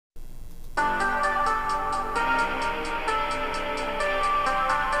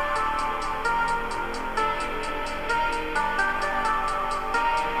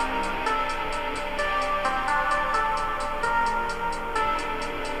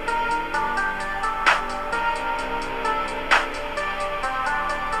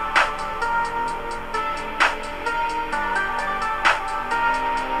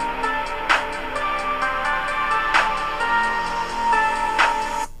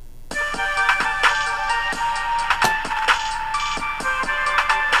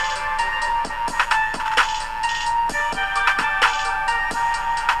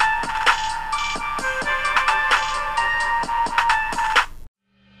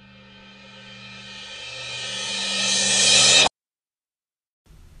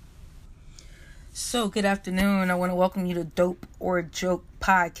So, good afternoon. I want to welcome you to Dope or Joke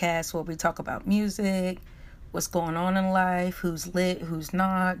Podcast, where we talk about music, what's going on in life, who's lit, who's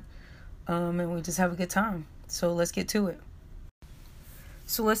not, and we just have a good time. So, let's get to it.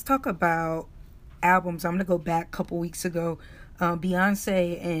 So, let's talk about albums. I'm going to go back a couple weeks ago.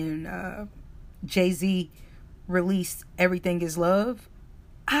 Beyonce and Jay-Z released Everything Is Love.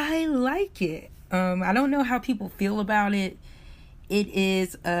 I like it. I don't know how people feel about it. It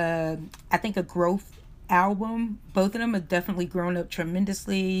is, I think, a growth album. Both of them have definitely grown up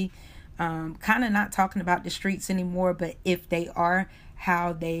tremendously. Kind of not talking about the streets anymore, but if they are,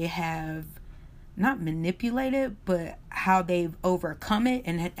 how they have not manipulated, but how they've overcome it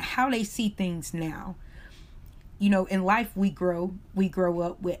and how they see things now. You know, in life, we grow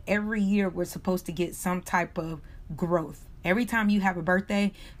up with every year we're supposed to get some type of growth. Every time you have a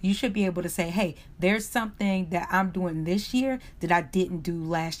birthday, you should be able to say, hey, there's something that I'm doing this year that I didn't do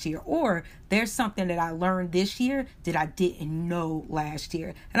last year. Or there's something that I learned this year that I didn't know last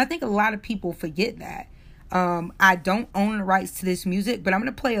year. And I think a lot of people forget that. I don't own the rights to this music, but I'm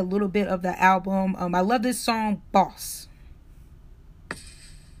going to play a little bit of the album. I love this song, Boss.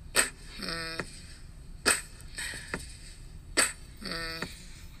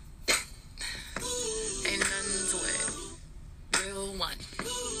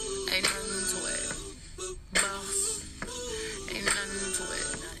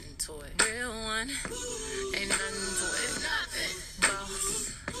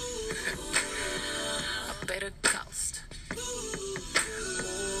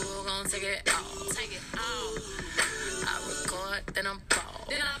 Then I'm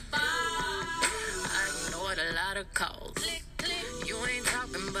bald. I ignored a lot of calls. You ain't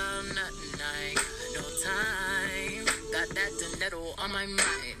talking about nothing. I ain't got no time. Got that dinero on my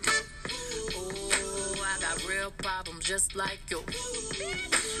mind. Ooh, I got real problems just like you.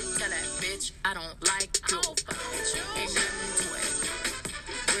 Tell that bitch I don't like you. Ain't nothing to it.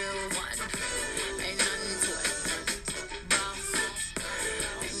 Real one. Ain't nothing to it. Boss.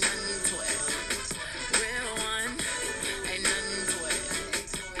 Ain't nothing to it. Real one. Ain't nothing to it.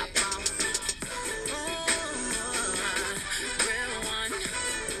 I boss. Real one.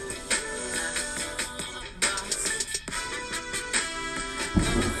 Boss.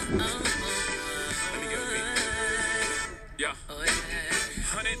 Yeah.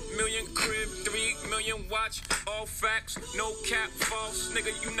 100 million crib, 3 million watch, all facts, no cap, false.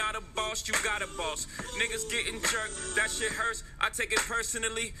 Nigga, you not a boss, you got a boss. Niggas getting jerked, that shit hurts, I take it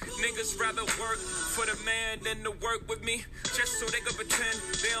personally. Niggas rather work for the man than to work with me, just so they can pretend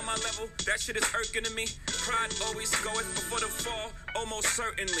they on my level. That shit is irking to me. Pride always goeth before the fall, almost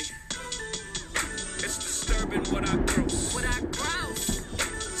certainly. It's disturbing what I gross.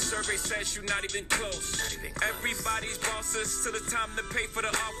 Survey says you not even close. Everybody's bosses till the time to pay for the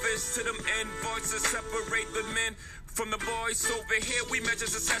office. To them invoices separate the men from the boys. Over here we measure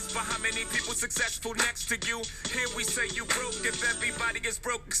success for how many people successful next to you. Here we say you broke if everybody is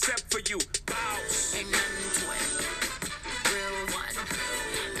broke except for you. Boss. Ain't nothing to it. Real one.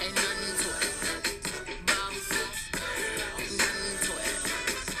 Ain't nothing to it. Boss. Ain't nothing to it.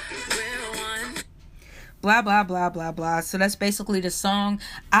 Real one. Blah, blah, blah, blah, blah. So that's basically the song.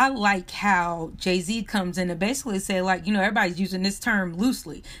 I like how Jay-Z comes in and basically say, like, you know, everybody's using this term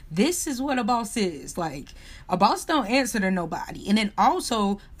loosely. This is what a boss is. Like, a boss don't answer to nobody. And then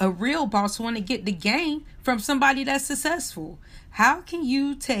also, a real boss want to get the gain from somebody that's successful. How can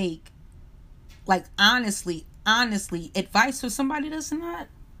you take, like, honestly, advice from somebody that's not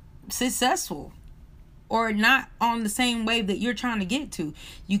successful? Or not on the same wave that you're trying to get to?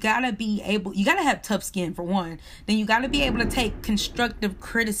 You gotta have tough skin for one. Then you gotta be able to take constructive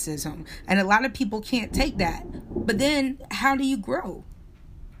criticism. And a lot of people can't take that. But then how do you grow?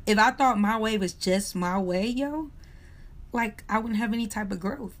 If I thought my way was just my way, yo, like I wouldn't have any type of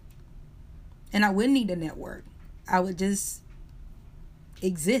growth. And I wouldn't need a network. I would just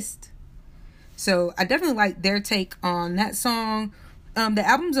exist. So I definitely like their take on that song. The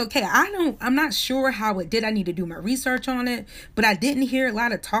album's okay. I'm not sure how it did. I need to do my research on it, but I didn't hear a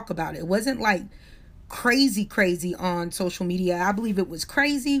lot of talk about it. It wasn't like crazy on social media. I believe it was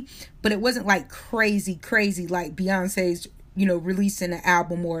crazy, but it wasn't like crazy like Beyonce's, you know, releasing an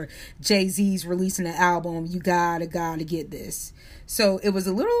album or Jay-Z's releasing an album. You gotta get this. So it was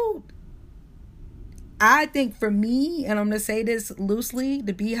a little, I think for me, and I'm gonna say this loosely,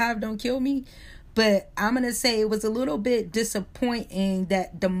 the Beehive don't kill me, but I'm going to say it was a little bit disappointing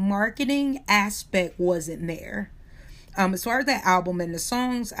that the marketing aspect wasn't there. As far as that album and the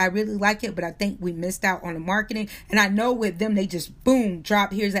songs, I really like it, but I think we missed out on the marketing. And I know with them, they just boom,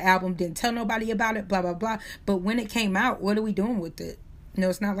 drop, here's the album, didn't tell nobody about it, blah, blah, blah. But when it came out, what are we doing with it? You know,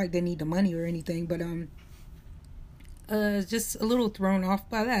 it's not like they need the money or anything, but just a little thrown off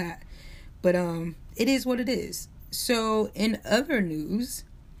by that. But it is what it is. So in other news,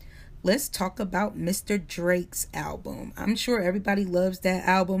 let's talk about Mr. Drake's album. I'm sure everybody loves that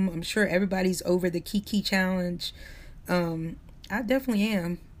album. I'm sure everybody's over the Kiki challenge. I definitely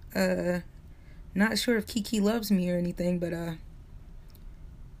am. Not sure if Kiki loves me or anything, but I'm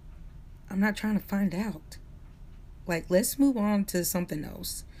not trying to find out. Like, let's move on to something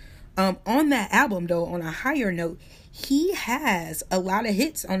else. On that album, though, on a higher note, he has a lot of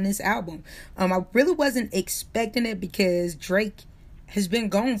hits on this album. I really wasn't expecting it because Drake has been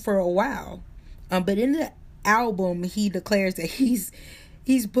gone for a while. But in the album, he declares that he's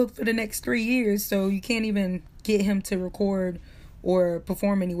booked for the next 3 years, so you can't even get him to record or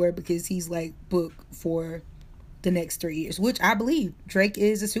perform anywhere because he's like booked for the next 3 years, which I believe. Drake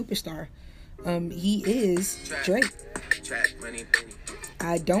is a superstar. He is Drake.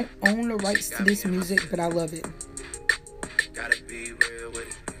 I don't own the rights to this music, but I love it. Gotta be real with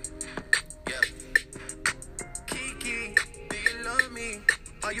it. Yeah. Kiki, do you love me?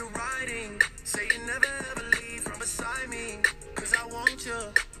 Are you riding? Say you never ever leave from beside me. Cause I want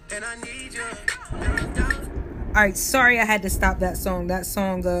you and I need you. Alright, sorry I had to stop that song. That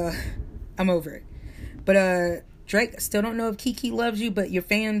song, I'm over it. But Drake, still don't know if Kiki loves you, but your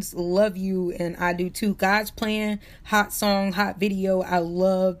fans love you, and I do too. God's Plan, hot song, hot video. I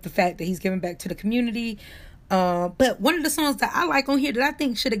love the fact that he's giving back to the community. But one of the songs that I like on here that I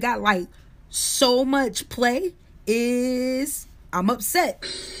think should have got like so much play is I'm Upset.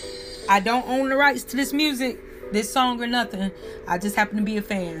 I don't own the rights to this music, this song or nothing. I just happen to be a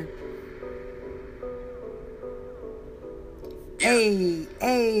fan. Hey,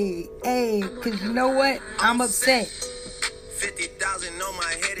 cause you know what? I'm upset. 50,000 on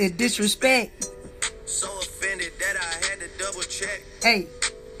my head is disrespect. So offended that I had to double check. Hey,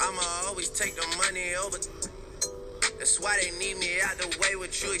 I'ma always take the money over. That's why they need me out the way.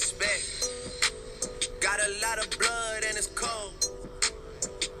 What you expect? Got a lot of blood and it's cold.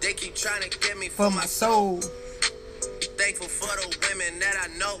 They keep trying to get me for my soul. Thankful for the women that I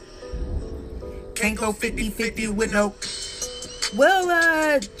know. Can't go 50-50 with no.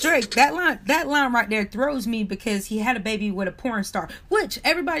 Well, Drake, that line right there throws me because he had a baby with a porn star, which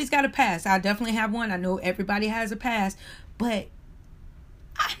everybody's got a past. I definitely have one. I know everybody has a past, but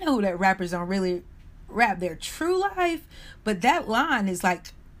I know that rappers don't really rap their true life, but that line is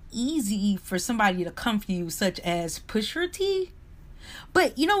like easy for somebody to come for you, such as Pusha T.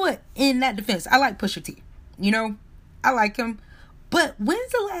 But you know what? In that defense, I like Pusha T. You know, I like him. But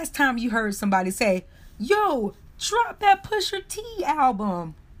when's the last time you heard somebody say, yo, drop that Pusha T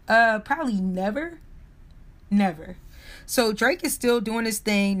album? Probably never. So Drake is still doing his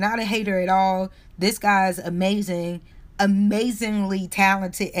thing, not a hater at all. This guy's amazingly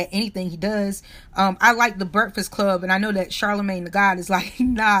talented at anything he does. I like The Breakfast Club, and I know that Charlamagne the God is like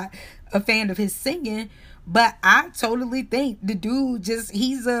not a fan of his singing, but I totally think the dude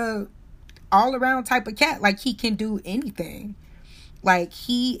he's a all around type of cat. Like, he can do anything. Like,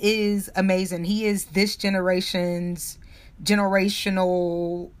 he is amazing. He is this generations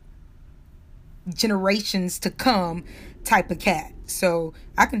to come type of cat. So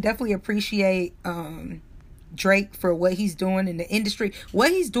I can definitely appreciate Drake for what he's doing in the industry,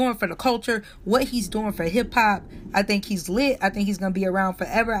 what he's doing for the culture, what he's doing for hip hop. I think he's lit. I think he's going to be around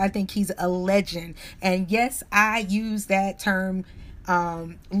forever. I think he's a legend. And yes, I use that term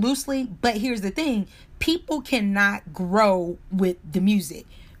loosely, but here's the thing. People cannot grow with the music.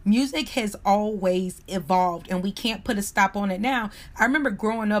 Music has always evolved, and we can't put a stop on it now. I remember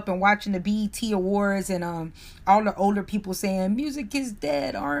growing up and watching the BET Awards and all the older people saying music is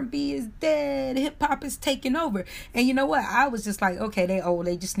dead, R&B is dead, hip hop is taking over. And you know what? I was just like, okay, they old,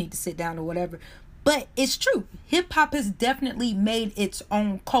 they just need to sit down or whatever. But it's true. Hip hop has definitely made its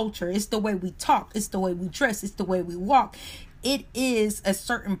own culture. It's the way we talk, it's the way we dress, it's the way we walk. It is a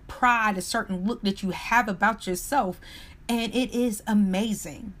certain pride, a certain look that you have about yourself. And it is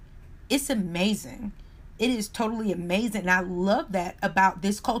amazing. It's amazing. It is totally amazing. And I love that about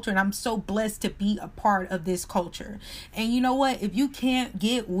this culture. And I'm so blessed to be a part of this culture. And you know what? If you can't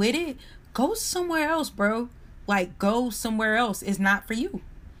get with it, go somewhere else, bro. Like, go somewhere else. It's not for you.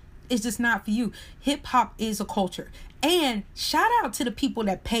 It's just not for you. Hip hop is a culture. And shout out to the people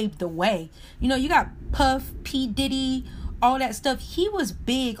that paved the way. You know, you got Puff, P. Diddy, all that stuff. He was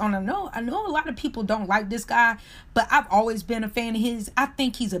big on. I know a lot of people don't like this guy, but I've always been a fan of his. I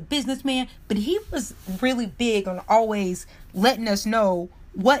think he's a businessman, but he was really big on always letting us know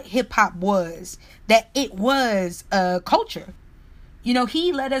what hip hop was, that it was a culture. You know,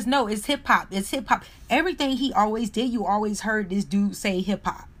 he let us know it's hip hop. It's hip hop. Everything he always did, you always heard this dude say hip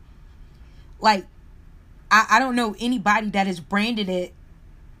hop. Like, I don't know anybody that has branded it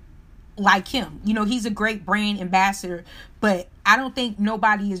like him. You know, he's a great brand ambassador, but I don't think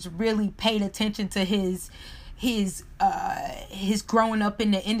nobody has really paid attention to his growing up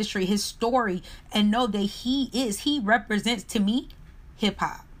in the industry, his story, and know that he represents, to me, hip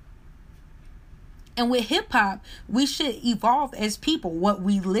hop. And with hip hop, we should evolve as people, what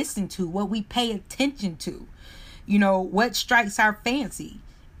we listen to, what we pay attention to, you know, what strikes our fancy.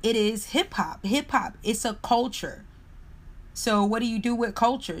 It is hip hop. Hip hop, it's a culture. So what do you do with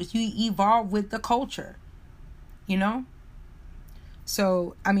cultures? You evolve with the culture, you know?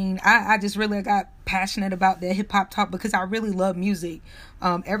 So, I mean, I just really got passionate about the hip hop talk because I really love music.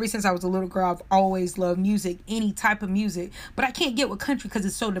 Ever since I was a little girl, I've always loved music, any type of music. But I can't get with country because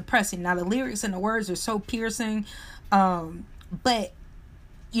it's so depressing. Now, the lyrics and the words are so piercing. But,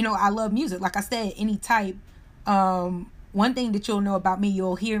 you know, I love music. Like I said, any type. One thing that you'll know about me,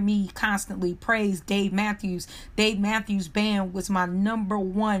 you'll hear me constantly praise Dave Matthews. Dave Matthews Band was my number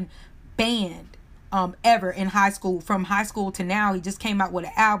one band ever in high school. From high school to now, he just came out with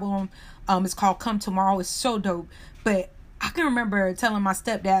an album. It's called Come Tomorrow. It's so dope. But I can remember telling my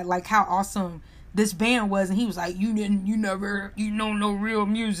stepdad like how awesome this band was, and he was like, you know no real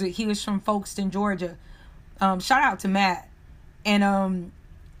music. He was from Folkestone, Georgia. Shout out to Matt. And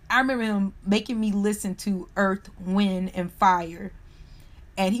I remember him making me listen to Earth, Wind, and Fire.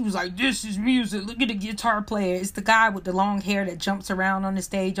 And he was like, this is music. Look at the guitar player. It's the guy with the long hair that jumps around on the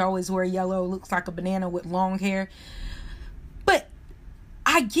stage. Always wear yellow. Looks like a banana with long hair. But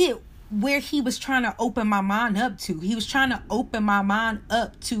I get where he was trying to open my mind up to. He was trying to open my mind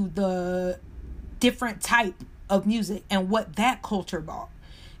up to the different type of music and what that culture brought.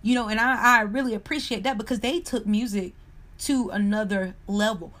 You know, and I really appreciate that because they took music to another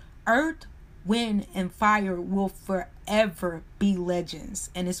level. Earth, Wind, and Fire will forever be legends.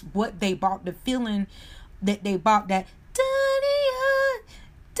 And it's what they bought, the feeling that they bought, that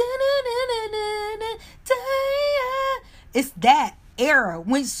it's that era.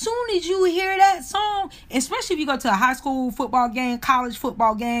 When soon as you hear that song, especially if you go to a high school football game, college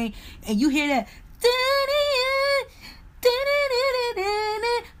football game, and you hear that,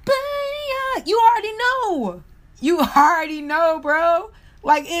 you already know. You already know, bro.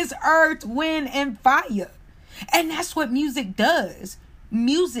 Like, it's Earth, Wind, and Fire. And that's what music does.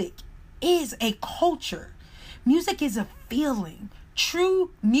 Music is a culture. Music is a feeling. True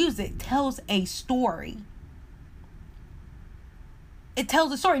music tells a story. It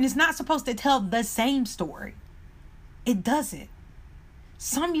tells a story, and it's not supposed to tell the same story. It doesn't.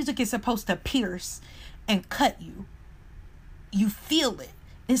 Some music is supposed to pierce and cut you. You feel it.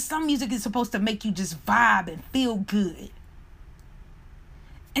 And some music is supposed to make you just vibe and feel good.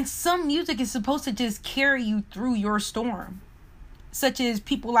 And some music is supposed to just carry you through your storm. Such as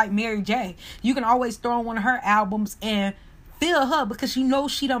people like Mary J. You can always throw on one of her albums and feel her because you know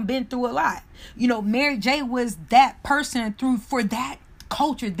she done been through a lot. You know, Mary J was that person for that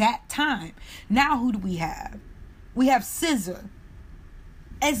culture, that time. Now who do we have? We have SZA,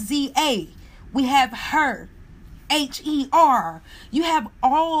 SZA. We have her, HER. You have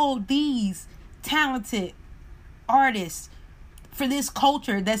all these talented artists for this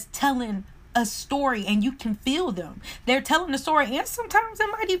culture that's telling a story, and you can feel them. They're telling a story, and sometimes it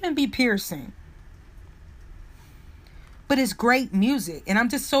might even be piercing. But it's great music, and I'm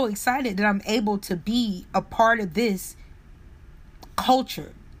just so excited that I'm able to be a part of this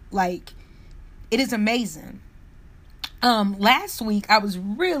culture. Like, it is amazing. Last week I was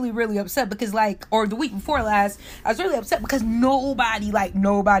really upset because or the week before last, I was really upset because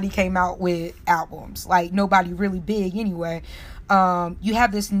nobody came out with albums. Like, nobody really big anyway. You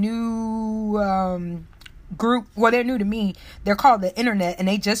have this new group. Well, they're new to me. They're called The Internet, and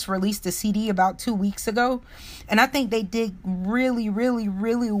they just released a CD about 2 weeks ago. And I think they did really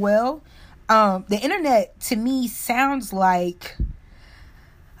well. The Internet, to me, sounds like,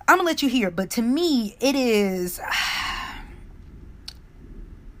 I'm gonna let you hear, but to me, it is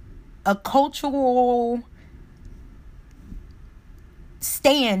a cultural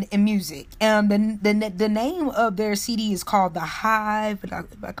stand in music. And the name of their CD is called The Hive. If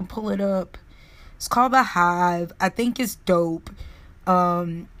I can pull it up, it's called The Hive. I think it's dope.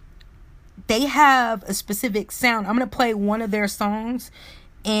 They have a specific sound. I'm gonna play one of their songs,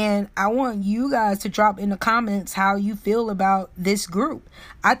 and I want you guys to drop in the comments how you feel about this group.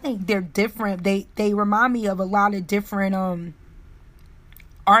 I think they're different. They remind me of a lot of different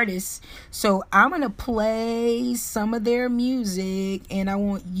artists. So I'm going to play some of their music, and I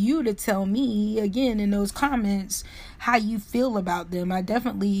want you to tell me, again, in those comments, how you feel about them. I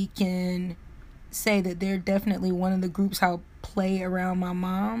definitely can say that they're definitely one of the groups I'll play around my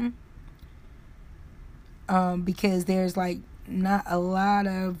mom. Because there's like not a lot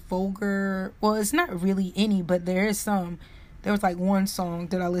of vulgar, well, it's not really any, but there is some. There was like one song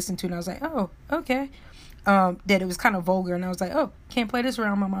that I listened to and I was like, oh, okay. That it was kind of vulgar, and I was like, oh, can't play this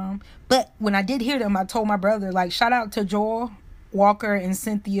around my mom. But when I did hear them, I told my brother, like, shout out to Joel Walker and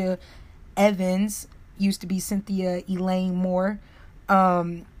Cynthia Evans, used to be Cynthia Elaine Moore.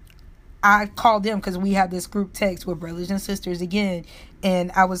 I called them because we have this group text with brothers and sisters again,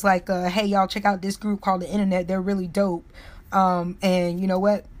 and I was like, hey, y'all, check out this group called The Internet. They're really dope. And you know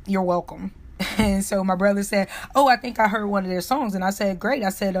what? You're welcome. And so my brother said, oh, I think I heard one of their songs. And I said, great. I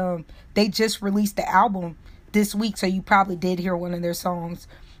said, they just released the album this week, so you probably did hear one of their songs.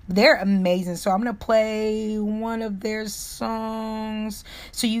 They're amazing. So I'm going to play one of their songs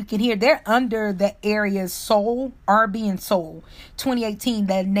so you can hear. They're under the area Soul, R&B and Soul, 2018.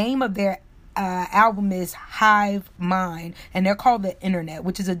 The name of their album is Hive Mind, and they're called The Internet,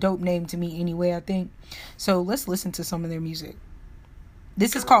 which is a dope name to me anyway, I think. So let's listen to some of their music.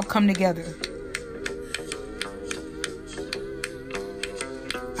 This is called Come Together.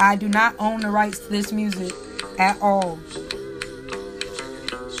 I do not own the rights to this music at all.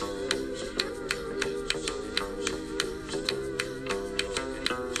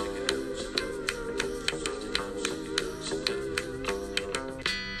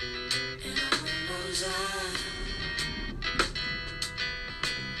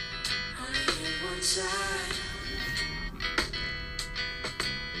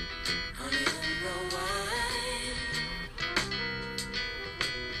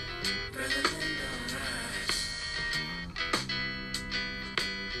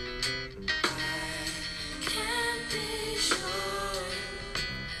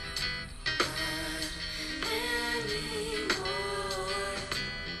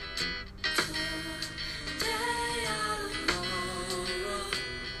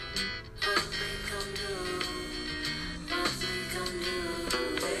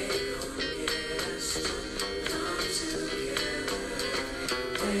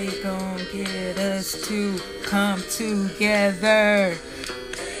 They gon' get us to come together.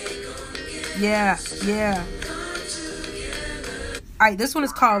 Yeah, yeah. Alright, this one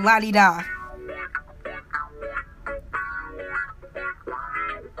is called La Di Da.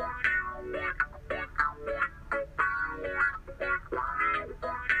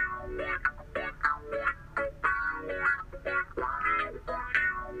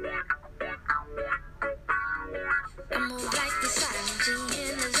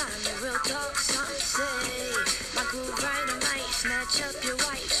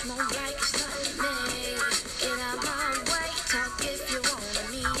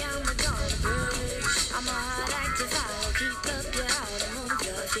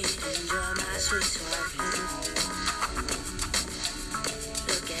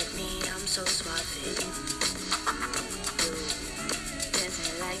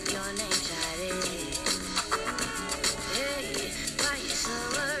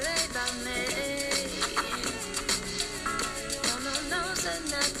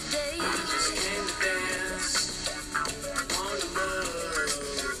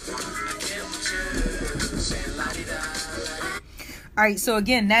 Alright, so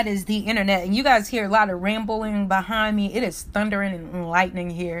again, that is The Internet. And you guys hear a lot of rambling behind me. It is thundering and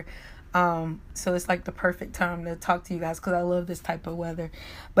lightning here. So it's like the perfect time to talk to you guys because I love this type of weather.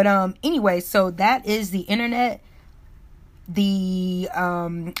 But anyway, so that is The Internet. The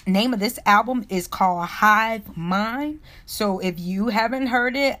name of this album is called Hive Mind. So if you haven't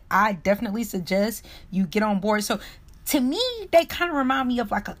heard it, I definitely suggest you get on board. So to me, they kind of remind me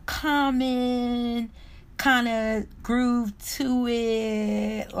of like a Common kind of groove to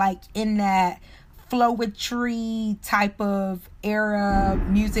it, like in that flowetry type of era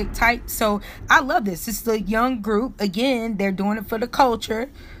music type. So I love this. It's a young group. Again, they're doing it for the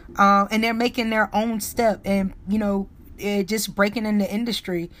culture, and they're making their own step, and you know, just breaking in the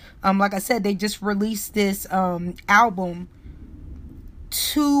industry. Like I said, they just released this album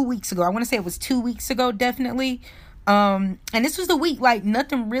 2 weeks ago. I want to say it was 2 weeks ago, definitely. And this was the week like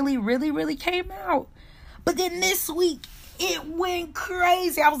nothing really came out. But then this week, it went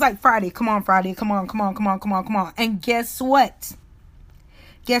crazy. I was like, Friday, come on, Friday. Come on. And guess what?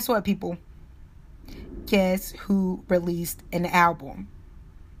 Guess what, people? Guess who released an album?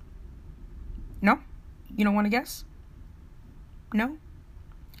 No? You don't want to guess? No?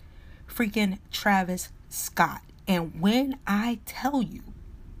 Freaking Travis Scott. And when I tell you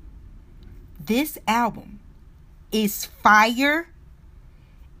This album is fire.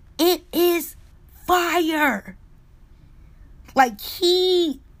 It is fire. Like,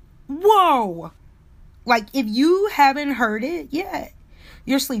 whoa. Like, if you haven't heard it yet,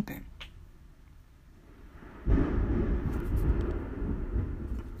 you're sleeping.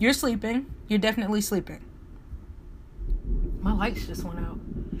 You're sleeping. You're definitely sleeping. My lights just went out.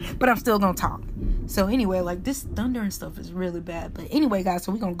 But I'm still gonna talk. So anyway, like, this thunder and stuff is really bad. But anyway, guys,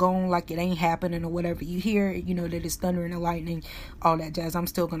 so we're gonna go on like it ain't happening or whatever. You hear, you know, that it's thunder and the lightning, all that jazz. I'm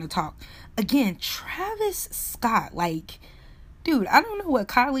still gonna talk. Again, Travis Scott, like, dude, I don't know what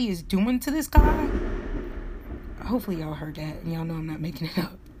Kylie is doing to this guy. Hopefully y'all heard that and y'all know I'm not making it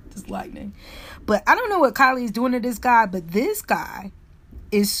up. This lightning. But I don't know what Kylie is doing to this guy, but this guy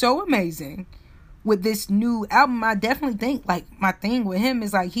is so amazing with this new album. I definitely think, like, my thing with him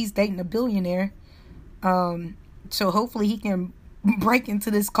is, like, he's dating a billionaire. So hopefully he can break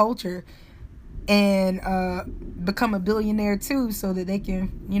into this culture and become a billionaire too, so that they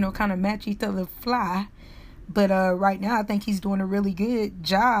can, you know, kind of match each other fly. But right now I think he's doing a really good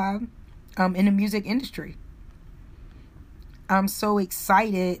job in the music industry. I'm so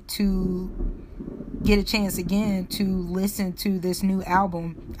excited to get a chance again to listen to this new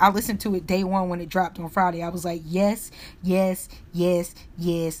album. I listened to it day one when it dropped on Friday. I was like, yes, yes, yes,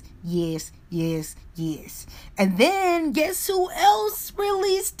 yes, yes, yes, yes. And then guess who else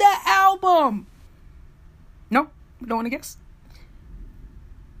released the album? No, don't want to guess.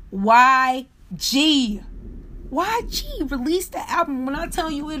 YG. YG released the album. When I tell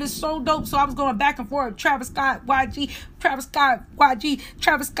you it is so dope. So I was going back and forth. Travis Scott, YG, Travis Scott, YG,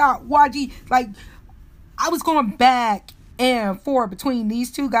 Travis Scott, YG. Like, I was going back and forth between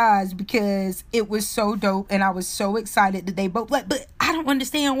these two guys because it was so dope and I was so excited that they both, like, but I don't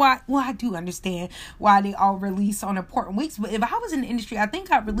understand why. Well, I do understand why they all release on important weeks, but if I was in the industry, I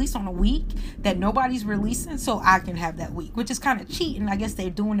think I'd release on a week that nobody's releasing so I can have that week, which is kind of cheating. I guess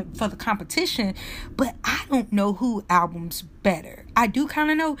they're doing it for the competition, but I don't know who album's better. I do kind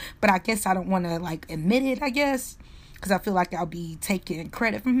of know, but I guess I don't want to, like, admit it, I guess, because I feel like I'll be taking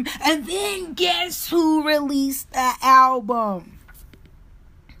credit from him. And then guess who released the album?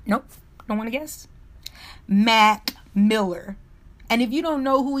 Nope, don't want to guess. Mac Miller. And if you don't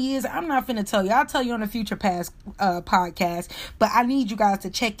know who he is, I'm not finna tell you. I'll tell you on a future past podcast. But I need you guys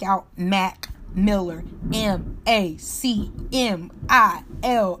to check out Mac Miller. MACMILLER.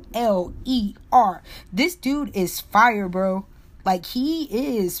 This dude is fire, bro. Like, he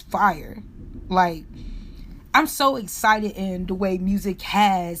is fire. Like, I'm so excited in the way music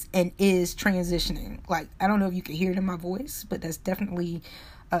has and is transitioning. Like, I don't know if you can hear it in my voice, but that's definitely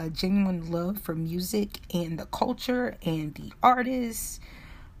a genuine love for music and the culture and the artists.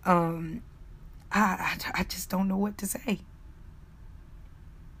 I just don't know what to say. I'm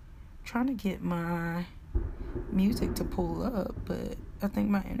trying to get my music to pull up, but I think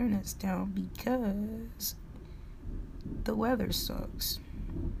my internet's down because the weather sucks.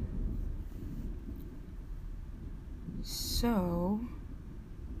 So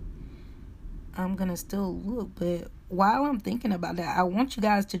I'm gonna still look, but while I'm thinking about that, I want you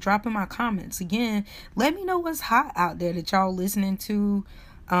guys to drop in my comments again. Let me know what's hot out there that y'all listening to.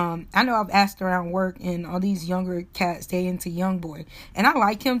 I know I've asked around work, and all these younger cats, they into YoungBoy, and I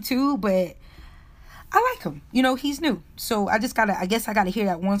like him too, but I like him. You know, he's new. So I guess I gotta hear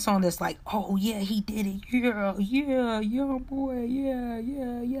that one song that's like, oh yeah, he did it. Yeah, YoungBoy.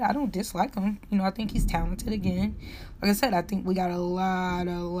 Yeah. I don't dislike him. You know, I think he's talented again. Like I said, I think we got a lot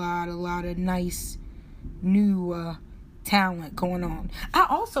of nice new talent going on. I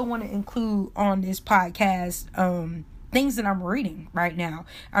also want to include on this podcast things that I'm reading right now.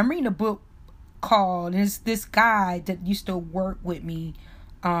 I'm reading a book called, this guy that used to work with me.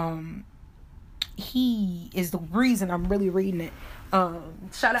 He is the reason I'm really reading it.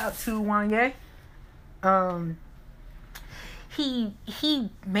 Shout out to Wanye. He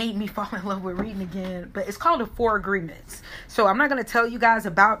made me fall in love with reading again, but it's called The Four Agreements. So I'm not going to tell you guys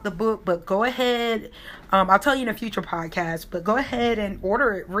about the book, but go ahead. I'll tell you in a future podcast, but go ahead and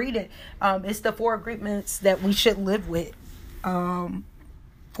order it, read it. It's the 4 agreements that we should live with. 4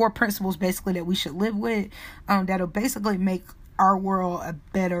 principles basically that we should live with, that'll basically make our world a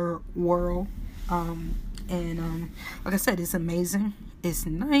better world. Like I said, it's amazing. It's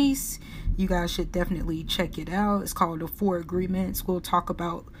nice. You guys should definitely check it out. It's called The 4 Agreements. We'll talk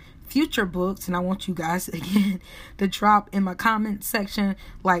about future books, and I want you guys again to drop in my comment section,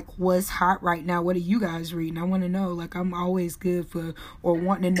 like, what's hot right now. What are you guys reading? I want to know. Like, I'm always good for, or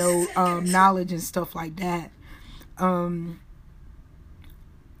wanting to know knowledge and stuff like that.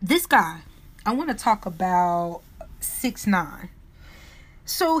 This guy, I want to talk about 6ix9ine.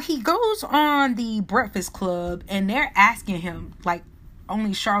 So he goes on the Breakfast Club, and they're asking him, like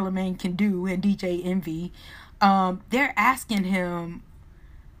only Charlemagne can do, and DJ Envy. They're asking him,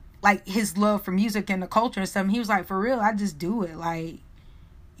 like, his love for music and the culture and stuff. And he was like, for real, I just do it. Like,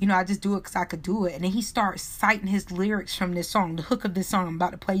 you know, I just do it because I could do it. And then he starts citing his lyrics from this song, the hook of this song I'm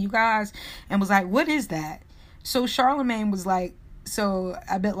about to play you guys, and was like, what is that? So Charlemagne was like, so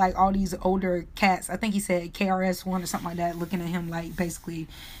I bet like all these older cats, I think he said KRS-One or something like that, looking at him like, basically,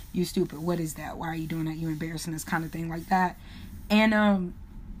 you stupid. What is that? Why are you doing that? You embarrassing us, kind of thing like that. And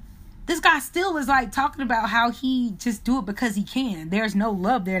this guy still is like talking about how he just do it because he can. There's no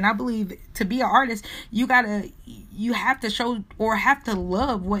love there. And I believe to be an artist, you have to show or have to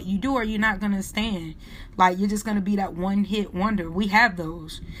love what you do, or you're not going to stand. Like, you're just going to be that one hit wonder. We have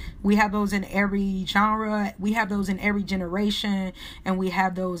those. We have those in every genre. We have those in every generation. And we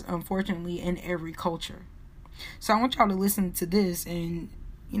have those, unfortunately, in every culture. So I want y'all to listen to this. And,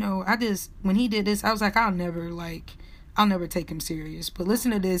 you know, when he did this, I was like, I'll never take him serious. But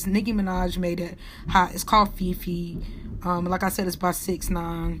listen to this. Nicki Minaj made it hot. It's called Fifi. Like I said, it's by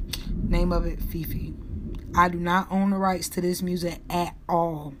 6ix9ine. Name of it, Fifi. I do not own the rights to this music at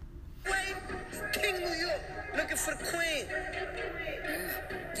all. King New York, looking for the queen.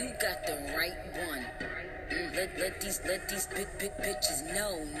 You got the right one. Let these big bitches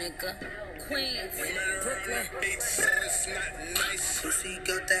know, nigga. Queens, Brooklyn. It's not nice. Pussy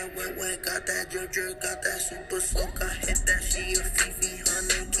got that wet, got that drip, got that super soak. I hit that, she a Fifi, her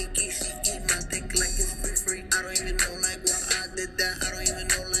name Kiki. She eat my dick like it's free. I don't even know like why I did that. I don't even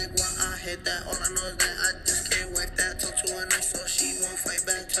know like why I hit that. All I know is that I just can't whack that. Talk to her nice so she won't fight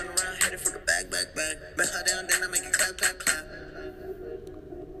back. Turn around, hit it for the back. Bet her down, then I make it clap. I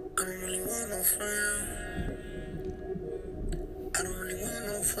don't really want no friend. I don't really want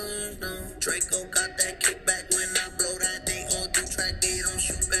no friends, no. Draco got that kickback when I blow that. They all do track, they don't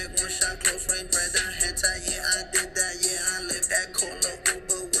shoot back. One shot, close range, red dot, head tie. Yeah, I did that. Yeah, I lived that. Call up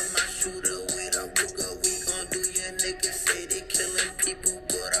Uber with my shooter, with a Ruger. We gon' do your niggas say they killing people,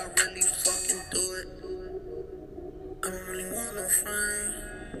 but I really fucking do it. I don't really want no friends.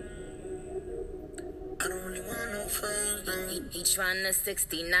 I don't really want no friends, no. He tryna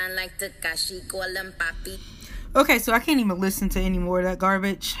 69 like Takashi, call him papi. Okay, so I can't even listen to any more of that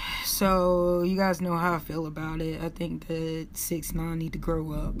garbage. So you guys know how I feel about it. I think that 6ix9ine need to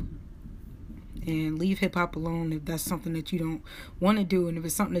grow up and leave hip hop alone. If that's something that you don't want to do, and if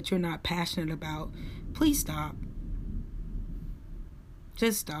it's something that you're not passionate about, please stop.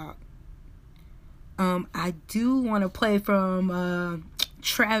 Just stop. I do want to play from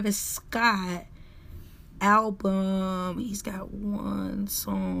Travis Scott album. He's got one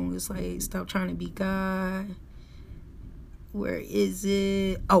song. It's like Stop Trying to Be God. Where is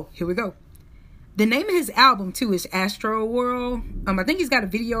it? Oh, here we go. The name of his album too is Astro World. I think he's got a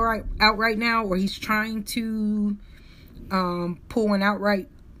video out right now, or he's trying to pull one out right.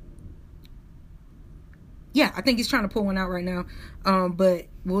 Yeah, I think he's trying to pull one out right now. But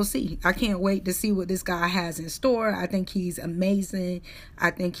we'll see. I can't wait to see what this guy has in store. I think he's amazing.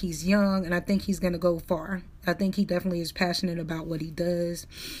 I think he's young, and I think he's going to go far. I think he definitely is passionate about what he does.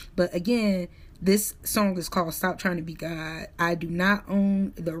 But again, this song is called Stop Trying to Be God. I do not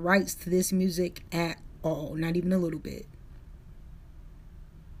own the rights to this music at all. Not even a little bit.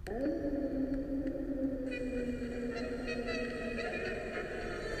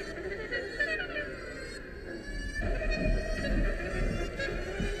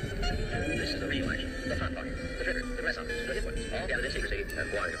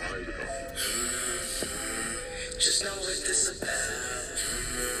 Just know what this about.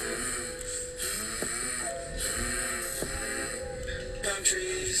 Palm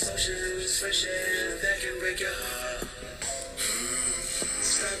trees, oceans, fresh air that can break your heart.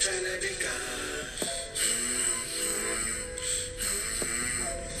 Stop trying to be God.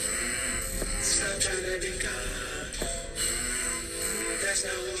 Stop trying to be God. That's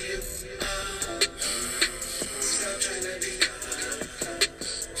not who you are. Stop trying to be God.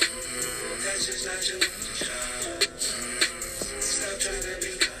 That's just not you. Stop trying to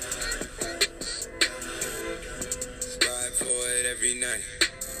be God. Ride for it every night.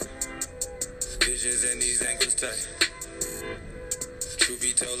 Visions and these ankles tight. Truth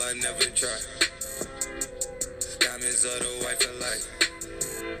be told, I never tried. Diamonds are the white for life.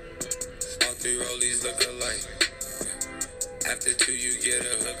 All three rollies look alike. After two, you get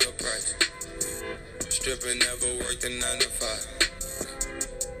a hookup price. Stripper never worked a 9 to 5.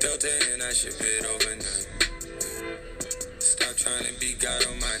 Delta and I ship it overnight. Stop trying to be God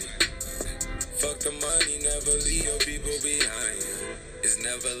Almighty. Fuck the money, never leave your people behind. It's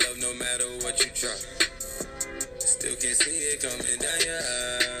never love no matter what you try. Still can see it coming down your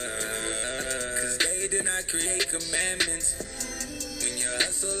eyes. Cause they did not create commandments. When you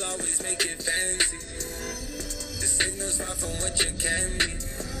hustle, always make it fancy. The signal's far from what you can be.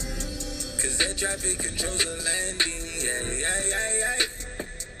 Cause air traffic controls the landing. Yeah.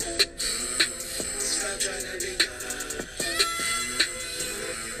 Stop trying to be God.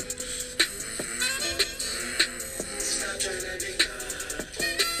 Stop trying to be God.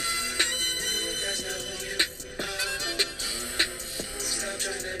 That's not who you are. Stop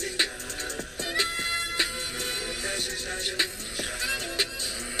trying to be God. That's just not you.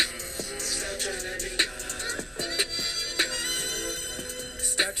 Stop trying to be God.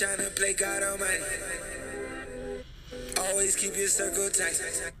 Stop trying to play God Almighty. Always keep your circle tight.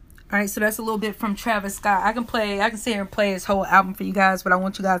 All right, so that's a little bit from Travis Scott. I can sit here and play his whole album for you guys, but I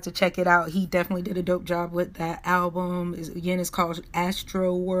want you guys to check it out. He definitely did a dope job with that album. It's called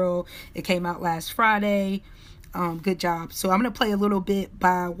Astro World. It came out last Friday. Good job. So I'm going to play a little bit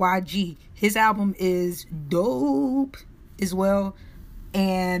by YG. His album is dope as well.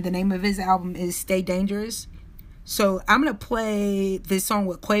 And the name of his album is Stay Dangerous. So I'm going to play this song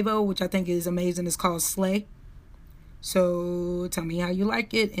with Quavo, which I think is amazing. It's called Slay. So tell me how you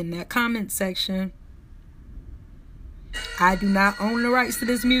like it in that comment section. I do not own the rights to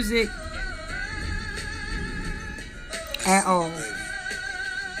this music at all.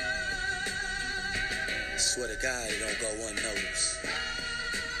 Swear to God, it don't go unnoticed.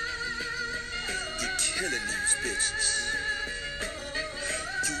 You killing these bitches.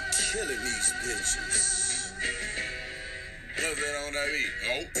 You killing these bitches. What's that on that beat?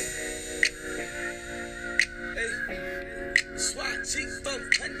 Hey, SWAT chick from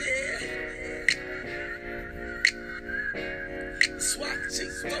Honey. SWAT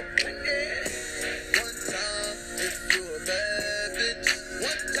chick from Honey. One time, if you a bad bitch.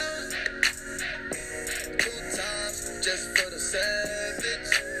 One time. 2 times, just for the savage.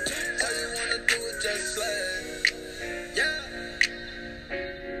 2 times. All you wanna do is just slay. Yeah.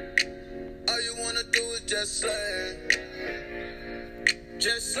 All you wanna do is just slay.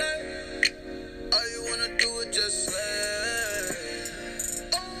 Just slay. All you wanna do is just slay.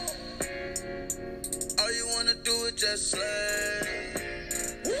 Oh. All you wanna do is just slay.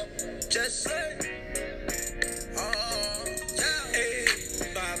 Whoop. Just slay. Oh. Yeah. Hey,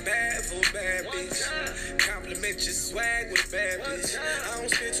 buy bad for a bad bitch. Compliment your swag with a bad bitch. I don't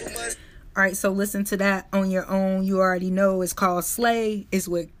spend too much. All right, so listen to that on your own. You already know it's called Slay. It's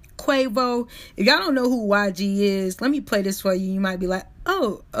with Quavo. If y'all don't know who YG is, let me play this for you. You might be like,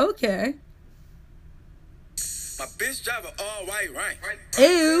 oh, okay. My bitch drive an all white rank.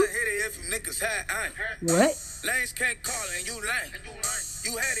 Ew. Hit it if niggas had ain't. What? Lanes can't call it and you lame.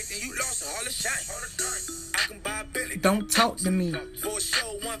 You had it and you lost all the shine. I can buy a Billy. Don't talk to me. For a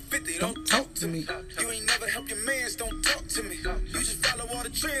show 150, Don't talk to me. You ain't never help your mans, don't talk to me. You just follow all the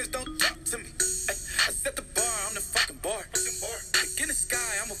trends, don't talk to me. I set the bar, I'm the fucking bar. Look in the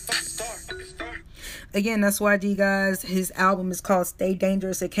sky, I'm a fucking star. Again, that's YG, guys. His album is called Stay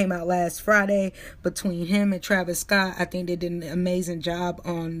Dangerous. It came out last Friday. Between him and Travis Scott, I think they did an amazing job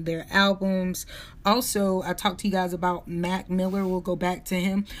on their albums. Also, I talked to you guys about Mac Miller. We'll go back to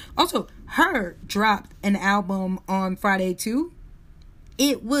him. Also, Her dropped an album on Friday too.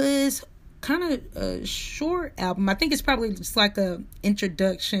 It was kind of a short album. I think it's probably just like a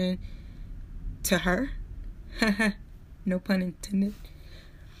introduction to her. No pun intended.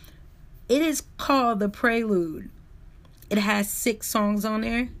 It is called The Prelude. It has 6 songs on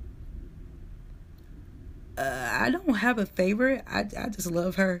there. I don't have a favorite. I just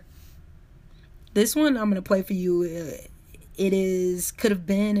love her. This one I'm going to play for you. It is Could Have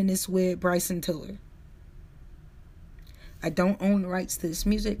Been, and it's with Bryson Tiller. I don't own the rights to this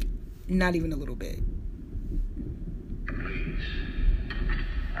music. Not even a little bit. Please,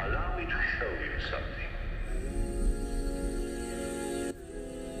 allow me to show you something.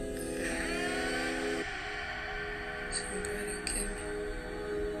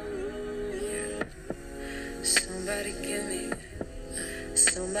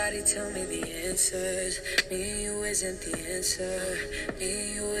 Somebody tell me the answers. Me and you isn't the answer. Me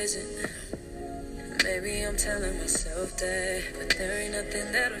and you isn't. Maybe I'm telling myself that, but there ain't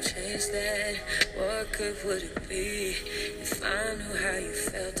nothing that'll change that. What good would it be if I knew how you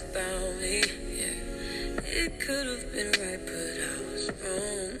felt about me? Yeah. It could have been right, but I was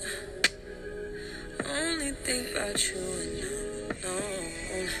wrong. Only think about you and I'm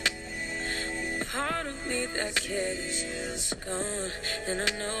alone. Part of me that carries gone, and I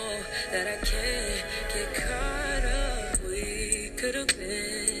know that I can't get caught up. We could have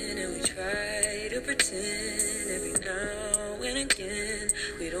been, and we try to pretend every now and again,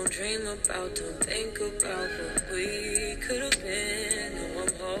 We don't dream about, don't think about what we could have been. No,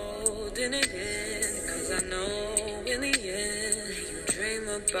 I'm holding it in, 'cause I know in the end, you dream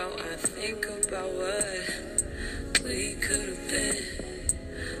about, I think about what we could have been.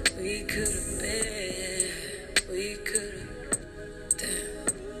 We could have been. We could have. Damn.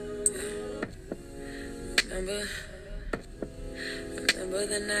 Remember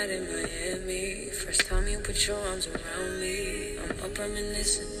the night in Miami. First time you put your arms around me. I'm up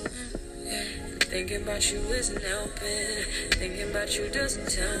reminiscing. And thinking about you isn't helping. Thinking about you doesn't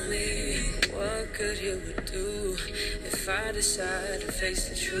tell me what good you would do if I decide to face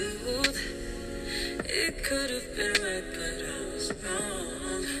the truth. It could have been right, but I was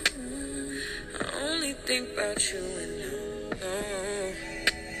wrong. I only think about you and no.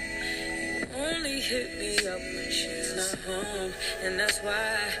 Only hit me up when she's not home, and that's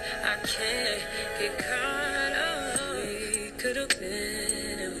why I can't get caught up. We could have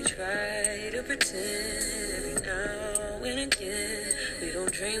been, and we try to pretend every now and again. We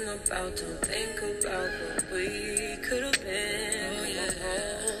don't dream about, don't think about what we could have been. Oh, yeah.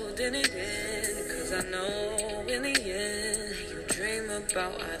 I'm holding it in, 'cause I know in the end, you dream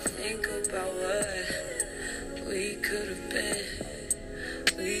about, I think about what we could have been.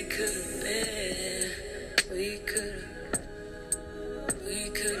 We could have been, we could have been, we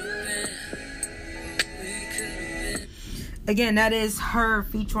could have been. Again, that is her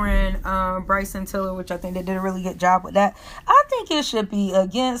featuring Bryson Tiller, which I think they did a really good job with that. I think it should be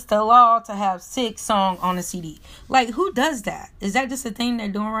against the law to have 6 songs on a CD. Like, who does that? Is that just a thing they're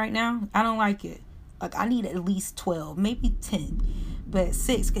doing right now? I don't like it. Like, I need at least 12, maybe 10, but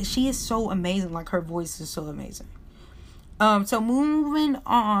 6, because she is so amazing. Like, her voice is so amazing. So moving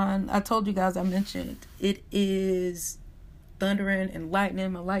on, I told you guys, I mentioned it is thundering and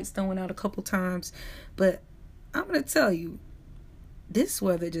lightning. My lights done went out a couple times, but I'm gonna tell you, this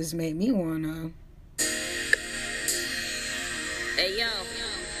weather just made me wanna. Hey yo,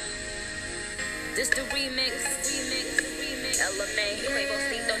 this the remix. LMA, Quavo,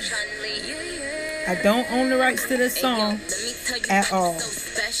 Cito, Chun-Li. I don't own the rights to this song at all.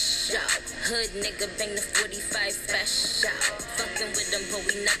 Hood nigga bang the 45 special. Fucking with them, but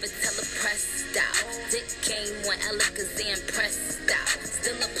we never tell a pressed out. Dick came when Alakazam pressed out.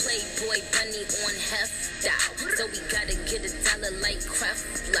 Still a playboy bunny on heft out. So we gotta get $1 like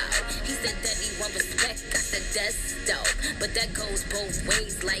Creflo. He said that he want respect, I said that's dope. But that goes both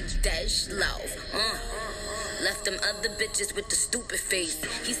ways like Dash Low. Left them other bitches with the stupid face.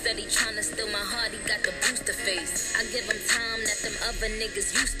 He said he tryna steal my heart, he got the booster face. I give him time that them other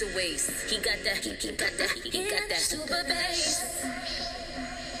niggas used to waste. He got that, he got that super bass.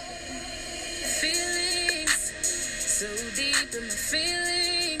 Feelings, so deep in my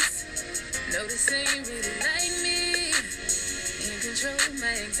feelings. No, this ain't really like me. Can't control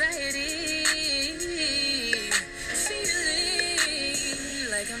my anxiety. Feeling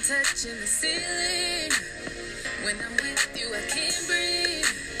like I'm touching the ceiling. When I'm with you, I can't breathe.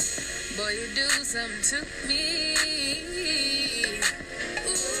 Boy, you do something to me.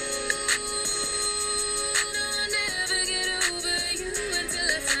 Ooh, no, I'll never get over you until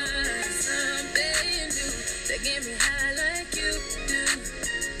I find something new that get me high like you do.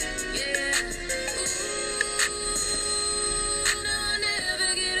 Yeah. Ooh, no, I'll never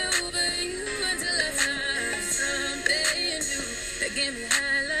get over you until I find something new that get me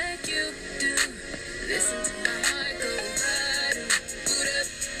high like you do. Listen to my heart go bada, boot up,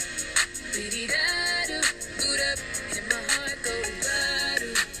 biddy-da-do, boot up, and my heart go bada,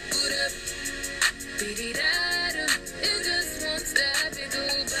 boot up, biddy-da-do, it just won't stop, it go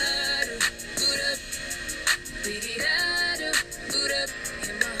bada, boot up, biddy-da-do, boot up,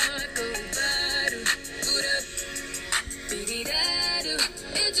 and my heart go bada, boot up, biddy-da-do,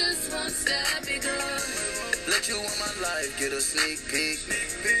 it just won't stop, it go. Let you in my life, get a sneak peek.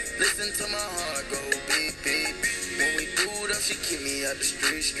 Listen to my heart go beep, beep. When we boot up, she keep me out the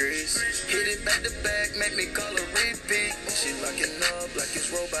streets. Hit it back to back, make me call her repeat. She locking up like it's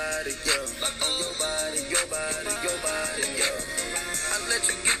robotic, yeah. On your body, your body, your body, yeah. I let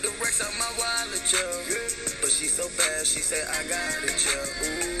you get the racks out my wallet, yeah. But she so fast, she say I got it, yeah.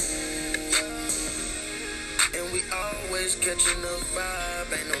 Ooh. And we always catching the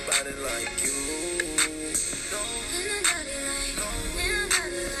vibe, ain't nobody like you.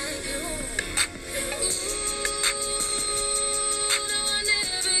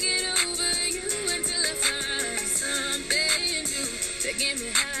 Get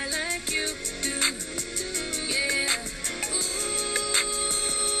me high like you do, yeah. Ooh,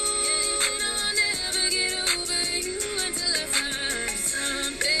 yeah, I'll never get over you until I find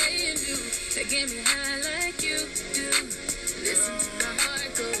something new that get me high like you do. Listen to my heart.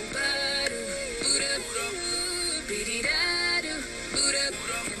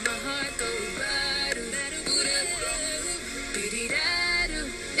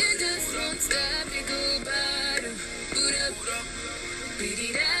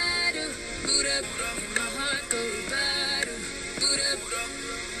 My heart goes bada, booda,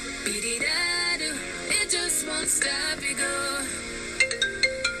 biddy-da-do. It just won't stop, it go.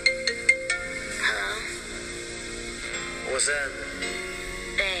 Hello? What's that?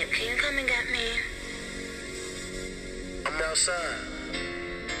 Babe, can you come and get me? I'm outside.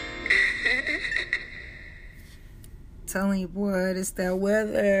 Telling you, boy, it's that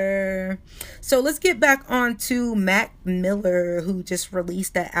weather. So let's get back on to Mac Miller, who just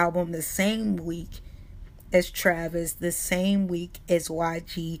released that album the same week as Travis, the same week as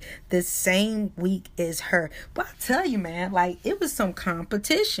YG, the same week as her. But I tell you, man, like, it was some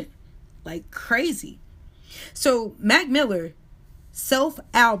competition, like crazy. So Mac Miller,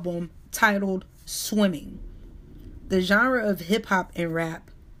 self-album titled Swimming, the genre of hip-hop and rap,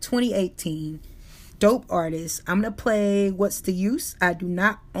 2018. Dope artist. I'm going to play What's the Use. I do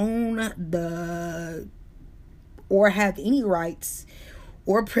not own or have any rights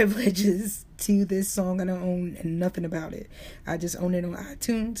or privileges to this song. I don't own nothing about it. I just own it on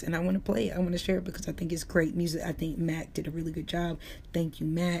iTunes and I want to play it. I want to share it because I think it's great music. I think Mac did a really good job. Thank you,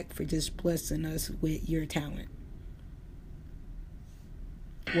 Mac, for just blessing us with your talent.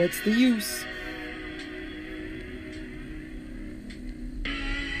 What's the use?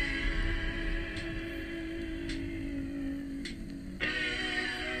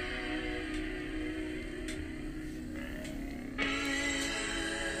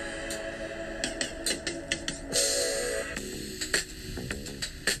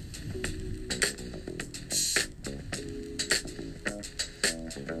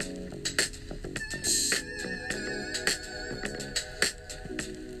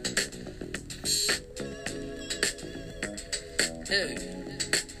 Yeah. You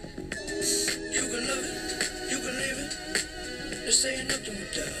can love it, you can leave it. This ain't nothing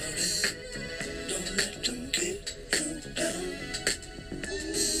without it. Don't let them get you down.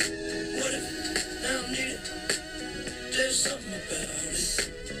 What if I don't need it? There's something about it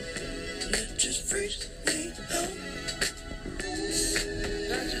that just freaks me out.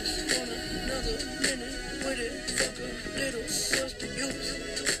 I just want another minute with it. Fuck a little, what's the use?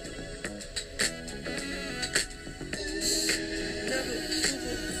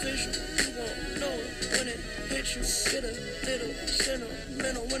 Get a little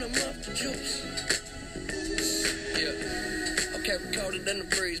sentimental when I'm off the juice. Yeah. Okay, we colder than the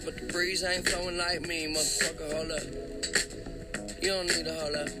breeze, but the breeze ain't flowing like me, motherfucker. Hold up. You don't need to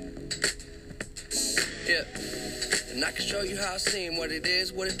hold up. Yeah. And I can show you how I seem, what it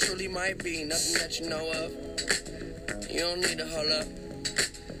is, what it truly might be. Nothing that you know of. You don't need to hold up.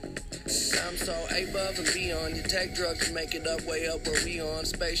 I'm so above and beyond. You take drugs and make it up, way up where we on.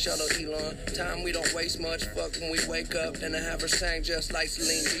 Space shuttle Elon. Time we don't waste much. Fuck when we wake up. Then I have her sang just like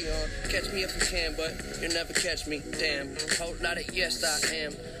Celine Dion. Catch me if you can, but you'll never catch me. Damn. Whole lot of yes, I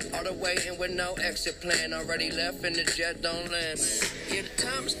am. All the way in with no exit plan. Already left and the jet don't land. Yeah, the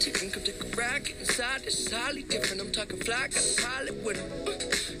time is ticking. Come take a ride. Get inside. This is highly different. I'm talking fly. Got a pilot with it.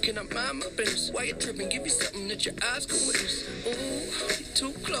 Can I mind my business? Why you tripping? Give you something that your eyes can witness. Ooh, you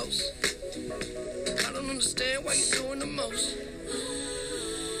too close. I don't understand why you're doing the most.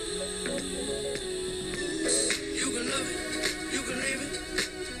 You can love it, you can leave it.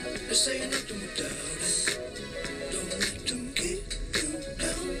 This ain't nothing without it. Don't let them get you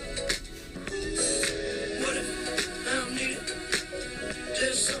down. What if I don't need it?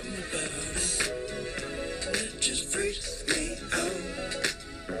 There's something about it that just freaks me out.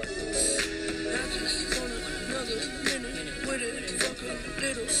 I just want another minute with it. Fuck a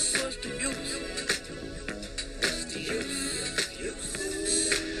little, what's the use?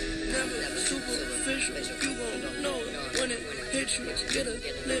 Never superficial, you won't know it when it hits you. Get a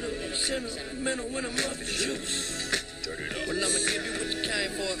little sentimental when I'm off the juice. Well, I'ma give you what you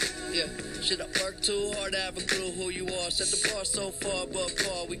came for. Yeah, shit, I work too hard to have a clue who you are. Set the bar so far above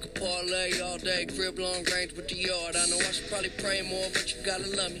par, we could parlay all day. Crib long range with the yard. I know I should probably pray more, but you gotta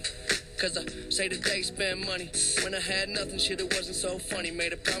love me. Cause I say that they spend money. When I had nothing, shit, it wasn't so funny.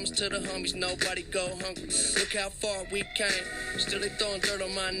 Made a promise to the homies, nobody go hungry. Look how far we came. Still they throwing dirt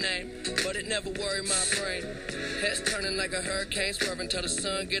on my name, but it never worried my brain. Heads turning like a hurricane, swerving till the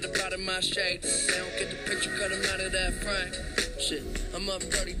sun get up out of my shade. They don't get the picture, cut them out of that frame. Shit, I'm up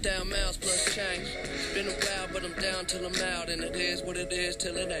 30,000 miles plus change. It's been a while, but I'm down till I'm out. And it is what it is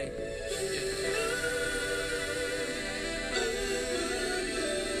till it ain't.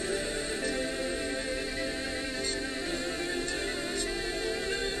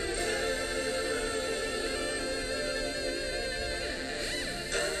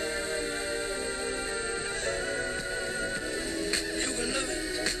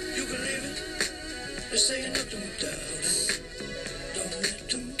 This ain't nothing without it. Don't let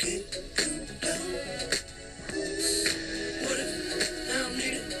them get you down.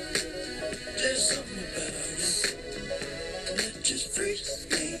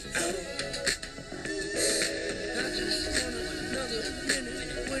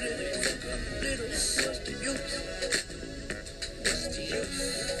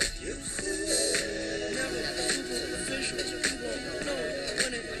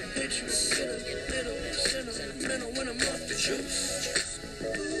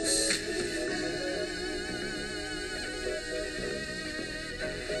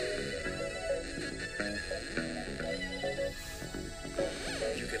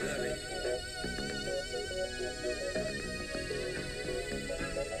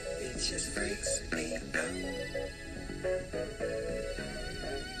 breaks me down.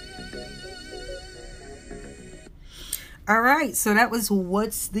 All right, so that was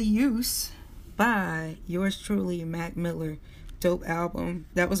What's the Use by yours truly, Mac Miller. Dope album.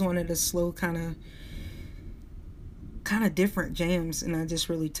 That was one of the slow kind of different jams, and I just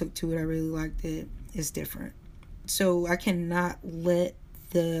really took to it. I really liked it. It's different. So I cannot let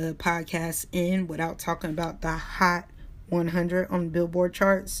the podcast end without talking about the Hot 100 on the Billboard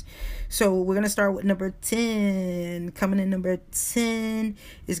charts. So we're going to start with number 10. Coming in number 10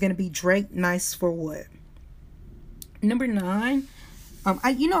 is going to be Drake, Nice for What. Number 9,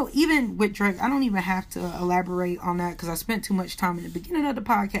 even with Drake, I don't even have to elaborate on that because I spent too much time in the beginning of the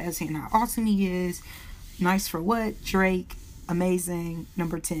podcast saying how awesome he is. Nice for What, Drake, amazing.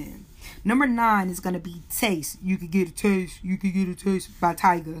 Number 10. Number 9 is going to be Taste. You Could Get a Taste, You Could Get a Taste by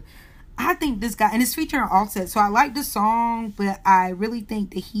Tyga. I think this guy, and it's featuring Offset, so I like the song, but I really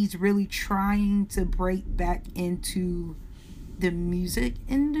think that he's really trying to break back into the music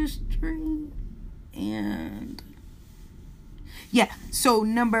industry. And yeah, so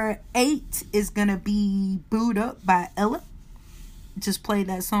number 8 is going to be Boo'd Up by Ella. Just played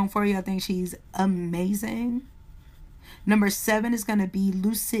that song for you. I think she's amazing. Number 7 is going to be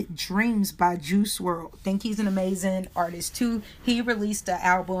Lucid Dreams by Juice WRLD. I think he's an amazing artist too. He released the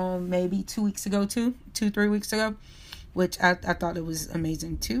album maybe 2 weeks ago too. 2-3 weeks ago. Which I thought it was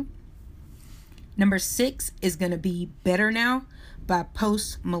amazing too. Number 6 is going to be Better Now by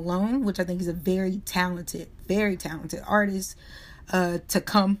Post Malone. Which I think is a very talented artist to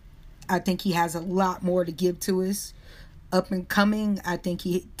come. I think he has a lot more to give to us. Up and coming, I think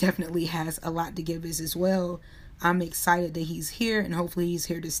he definitely has a lot to give us as well. I'm excited that he's here, and hopefully he's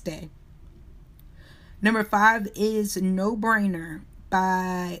here to stay. Number 5 is No Brainer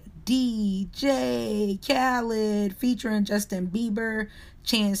by DJ Khaled, featuring Justin Bieber,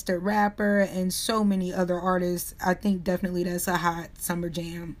 Chance the Rapper, and so many other artists. I think definitely that's a hot summer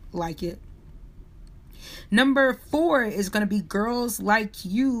jam. Like it. Number 4 is going to be Girls Like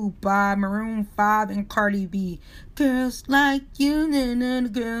You by Maroon 5 and Cardi B. Girls like you, na na,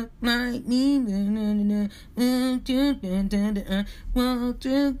 girl like me, na na na, won't you,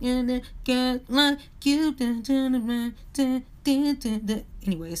 girl like you,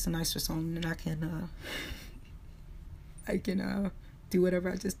 Anyway, it's a nicer song, and I can do whatever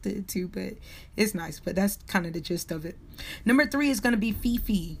I just did too, but it's nice. But that's kind of the gist of it. Number 3 is going to be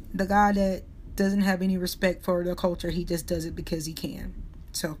Fifi, the guy that doesn't have any respect for the culture. He just does it because he can.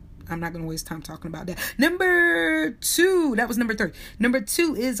 So I'm not going to waste time talking about that. Number 2, that was number 3. Number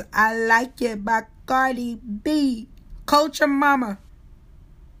 2 is I Like It by Cardi B. Culture Mama.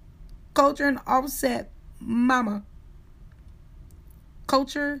 Culture and Offset Mama.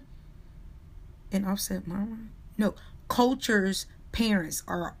 Culture and Offset Mama? No, Culture's parents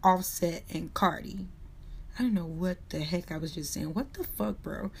are Offset and Cardi. I don't know what the heck I was just saying. What the fuck,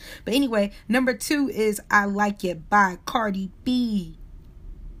 bro? But anyway, number 2 is I Like It by Cardi B.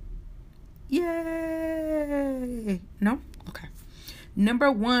 Yay! No? Okay. Number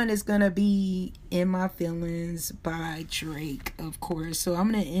 1 is going to be In My Feelings by Drake, of course. So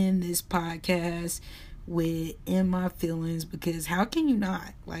I'm going to end this podcast with In My Feelings, because how can you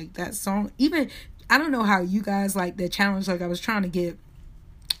not? Like, that song, even, I don't know how you guys like the challenge. Like, I was trying to get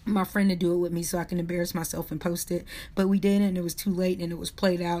my friend to do it with me so I can embarrass myself and post it, but we didn't, and it was too late, and it was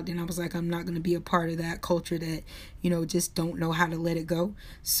played out, and I was like, I'm not going to be a part of that culture that, just don't know how to let it go.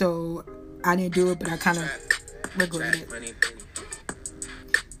 So I didn't do it, but I kind of regret it.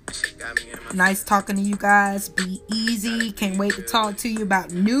 Nice talking to you guys. Be easy. Can't wait to talk to you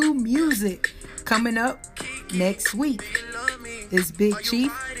about new music coming up next week. It's Big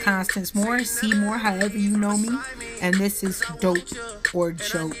Chief, Constance Moore, Seymour, however you know me, and this is Dope or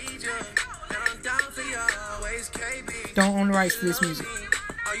Joke. Don't own the rights to this music.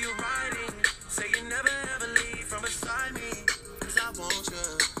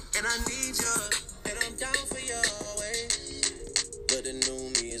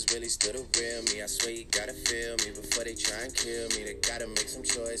 Still the real me, I swear you gotta feel me before they try and kill me. They gotta make some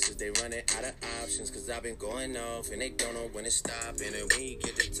choices, they running out of options, cause I've been going off and they don't know when to stop. And when you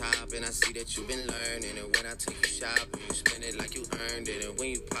get the top, and I see that you've been learning, and when I take you shopping, you spend it like you earned it. And when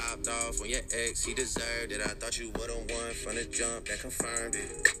you popped off on your ex, he deserved it. I thought you would've won from the jump, that confirmed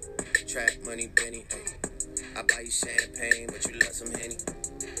it. Trap money, Benny, I buy you champagne, but you love some Henny.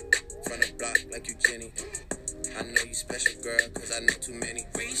 From the block like you Jenny. I know you special, girl, cause I know too many.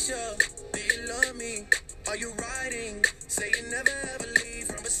 Risha, do you love me? Are you riding? Say you never ever leave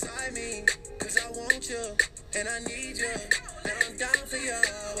from beside me, cause I want you, and I need you, and I'm down for you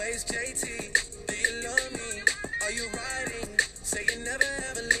always. JT, do you love me? Are you riding? Say you never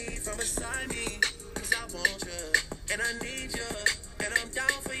ever leave from beside me. beside me, cause I want you, and I need you, and I'm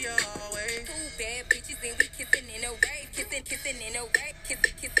down for you always. Two bad bitches and we kissing in a wave, kissing in a wave,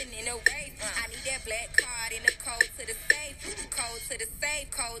 kissing in a wave. I need that black card in the code to the safe, code to the safe,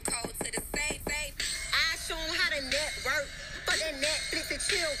 code to the safe. I show 'em how to network. For that Netflix and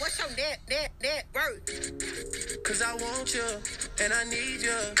chill, what's your net worth? Cause I want you, and I need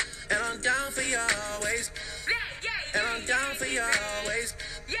you, and I'm down for you always. And I'm down for you always.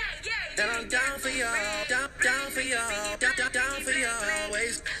 And I'm down for you, down for you, down for you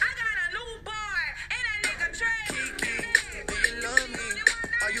always. I got a new boy, and that nigga Trey. Kiki, do you love me?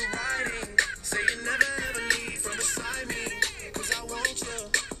 Are you riding? Say you never ever leave from beside me. Cause I want you,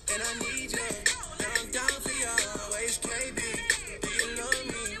 and I need you, and I'm down for you always. KB, do you love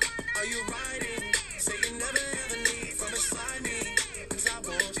me? Are you riding? Say you never ever leave from beside me. Cause I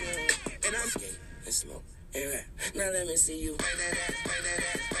want you, and I'm skate and smoke and rap. Now let me see you. Now let me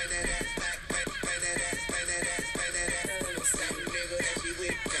see you.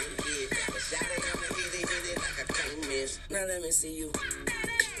 Now let me see you.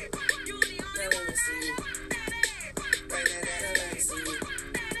 Now let me see you. Now let me see you.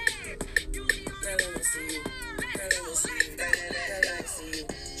 Now let me see you. Now let me see you.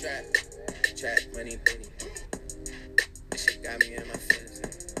 Trap, money, penny. This shit got me in my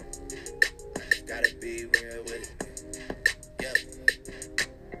feelings. Gotta be real with it. Yep.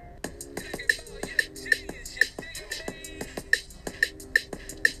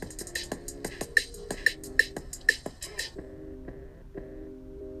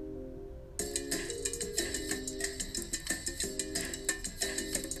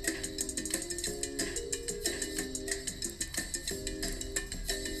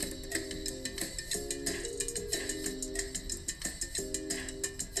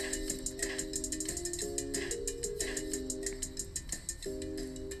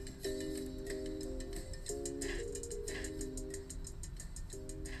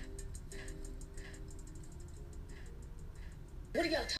 What are y'all talking